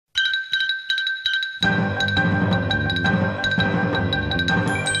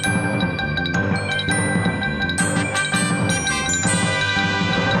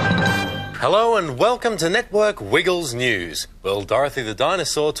Hello and welcome to Network Wiggles News. Well, Dorothy the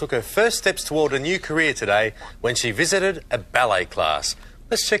dinosaur took her first steps toward a new career today when she visited a ballet class.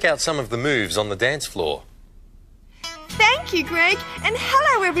 Let's check out some of the moves on the dance floor. Thank you, Greg, and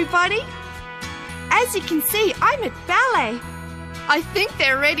hello everybody. As you can see, I'm at ballet. I think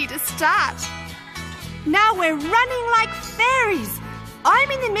they're ready to start. Now we're running like fairies.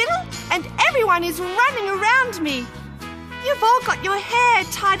 I'm in the middle and everyone is running around me. You've all got your hair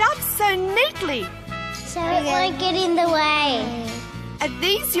tied up so neatly. So it won't get in the way. Are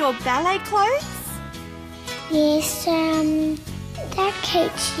these your ballet clothes? Yes, that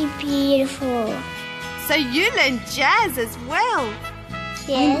keeps you beautiful. So you learn jazz as well.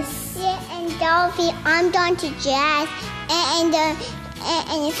 Yes. Yeah, and Dorothy, I'm going to jazz. And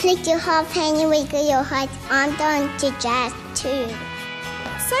you flick your hop and you wiggle your heart. I'm going to jazz too.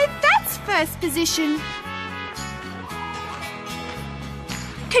 So that's first position.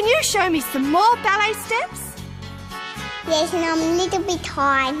 Can you show me some more ballet steps? Yes, and I'm a little bit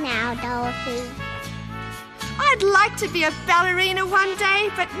tired now, Dorothy. I'd like to be a ballerina one day,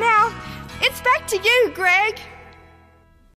 but now it's back to you, Greg.